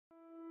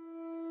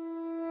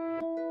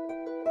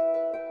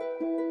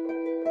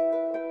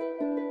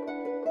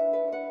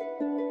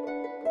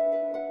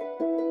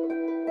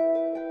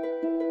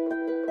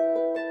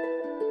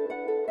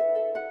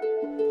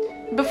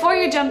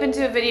you jump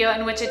into a video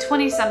in which a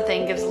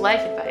 20-something gives life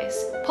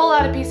advice, pull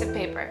out a piece of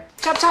paper.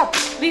 Chop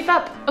chop, leaf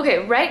up.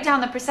 Okay, write down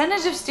the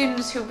percentage of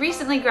students who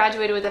recently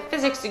graduated with a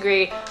physics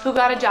degree who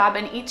got a job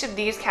in each of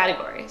these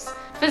categories.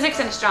 Physics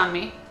and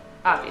astronomy,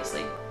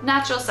 obviously.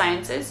 Natural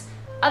sciences,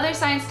 other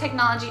science,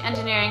 technology,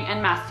 engineering,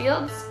 and math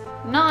fields,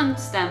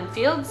 non-STEM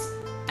fields,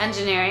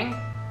 engineering,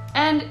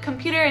 and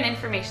computer and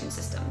information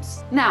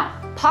systems.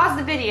 Now, pause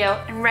the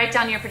video and write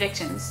down your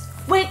predictions.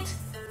 Wait!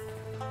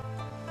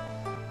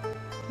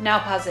 Now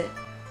pause it.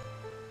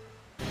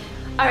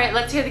 Alright,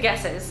 let's hear the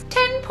guesses.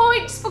 10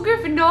 points for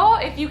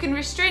Gryffindor if you can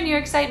restrain your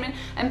excitement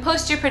and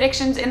post your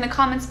predictions in the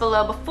comments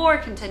below before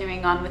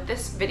continuing on with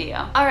this video.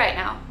 Alright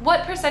now,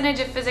 what percentage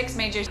of physics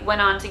majors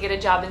went on to get a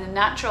job in the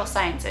natural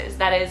sciences,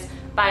 that is,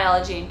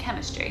 biology and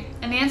chemistry?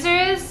 And the answer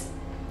is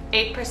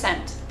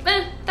 8%.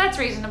 That's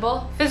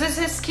reasonable.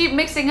 Physicists keep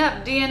mixing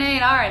up DNA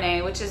and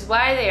RNA, which is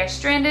why they are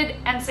stranded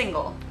and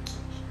single.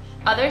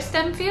 Other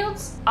STEM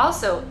fields?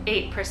 Also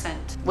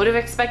 8%. Would have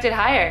expected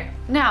higher.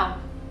 Now,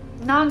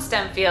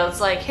 non-STEM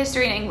fields like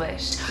history and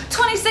English,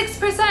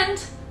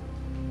 26%!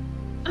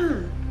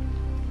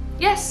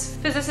 Yes,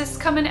 physicists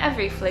come in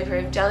every flavor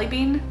of jelly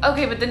bean.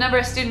 Okay, but the number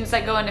of students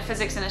that go into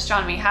physics and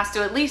astronomy has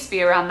to at least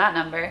be around that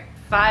number.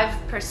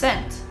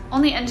 5%.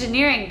 Only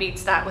engineering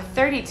beats that with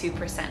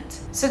 32%.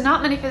 So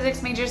not many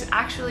physics majors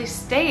actually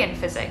stay in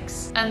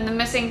physics. And the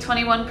missing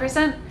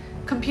 21%?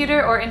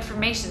 Computer or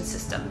information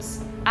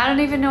systems. I don't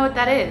even know what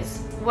that is.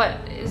 What,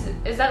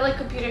 is that like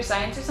computer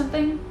science or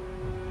something?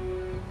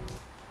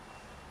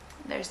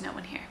 There's no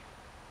one here.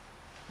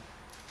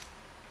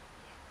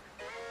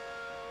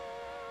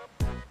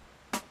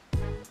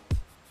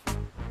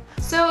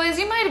 So as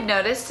you might have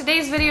noticed,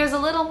 today's video is a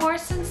little more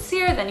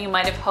sincere than you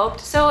might have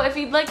hoped, so if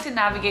you'd like to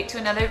navigate to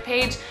another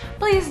page,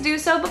 please do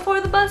so before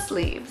the bus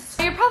leaves.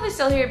 You're probably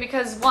still here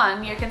because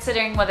 1, you're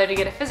considering whether to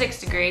get a physics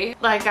degree,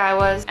 like I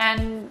was,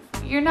 and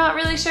you're not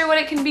really sure what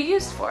it can be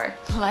used for,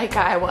 like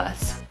I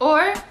was.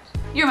 Or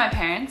you're my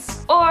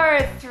parents.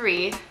 Or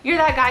 3, you're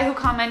that guy who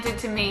commented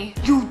to me,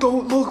 "You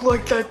don't look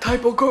like that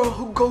type of girl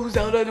who goes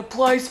out and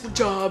applies for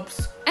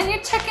jobs." and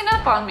you're checking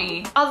up on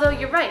me. Although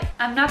you're right,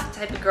 I'm not the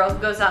type of girl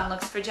who goes out and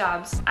looks for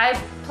jobs. I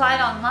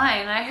applied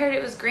online and I heard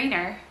it was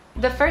greener.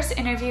 The first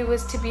interview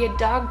was to be a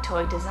dog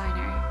toy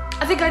designer.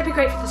 I think I'd be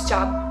great for this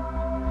job.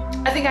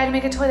 I think I'd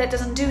make a toy that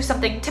doesn't do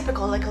something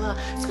typical like a little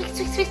squeak,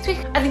 squeak, squeak, squeak.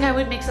 I think I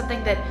would make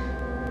something that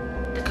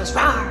goes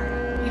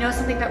rawr. You know,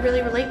 something that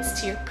really relates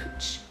to your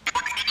pooch.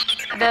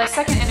 The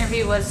second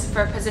interview was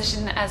for a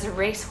position as a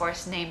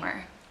racehorse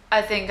namer.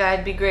 I think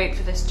I'd be great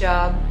for this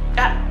job.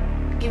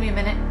 Give me a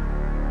minute.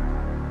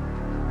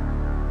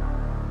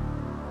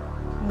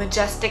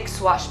 Majestic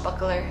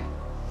swashbuckler.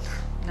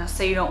 Now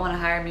say you don't want to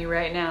hire me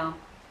right now.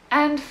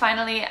 And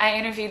finally, I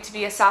interviewed to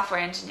be a software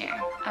engineer.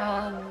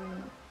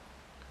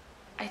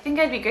 I think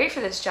I'd be great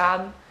for this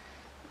job.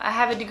 I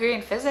have a degree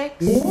in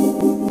physics.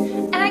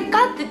 And I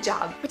got the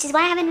job. Which is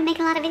why I haven't been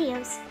making a lot of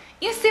videos.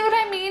 You see what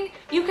I mean?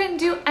 You can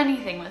do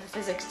anything with a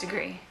physics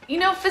degree. You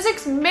know,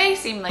 physics may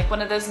seem like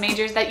one of those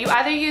majors that you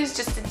either use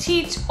just to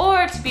teach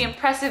or to be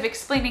impressive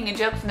explaining a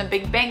joke from the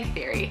Big Bang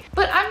Theory.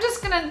 But I'm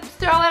just gonna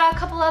throw out a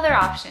couple other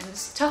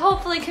options to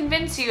hopefully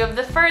convince you of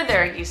the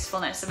further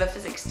usefulness of a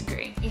physics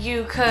degree.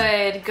 You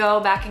could go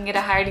back and get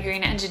a higher degree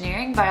in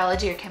engineering,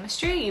 biology, or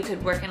chemistry. You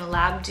could work in a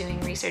lab doing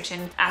research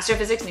in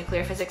astrophysics,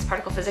 nuclear physics,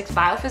 particle physics,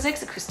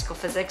 biophysics, acoustical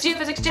physics,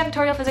 geophysics,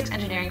 janitorial physics,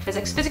 engineering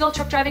physics, physical,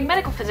 truck driving,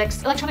 medical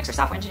physics, electronics or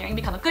software engineering,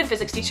 become a good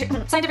physics teacher,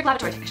 scientific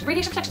laboratory technician,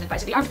 radiation protection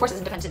advisor, the armed forces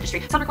and defense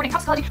industry, sound recording,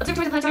 toxicology,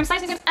 observatories and planetariums,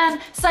 science museums,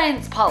 and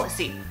science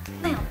policy.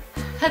 Now,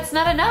 that's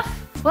not enough?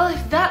 Well,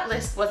 if that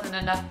list wasn't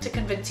enough to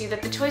convince you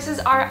that the choices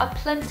are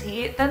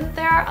aplenty, then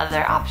there are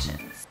other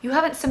options. You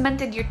haven't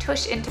cemented your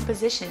tush into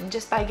position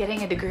just by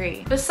getting a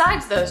degree.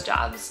 Besides those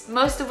jobs,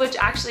 most of which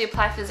actually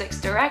apply physics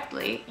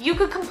directly, you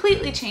could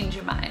completely change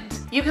your mind.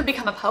 You could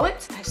become a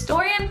poet, a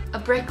historian, a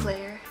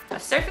bricklayer, a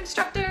surf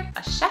instructor,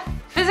 a chef.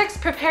 Physics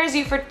prepares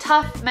you for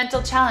tough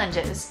mental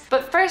challenges,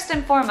 but first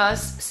and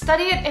foremost,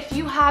 study it if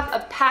you have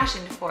a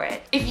passion for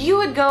it. If you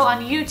would go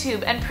on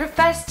YouTube and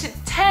profess to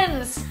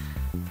tens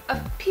of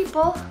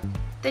people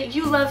that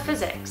you love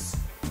physics,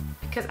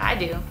 because I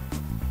do.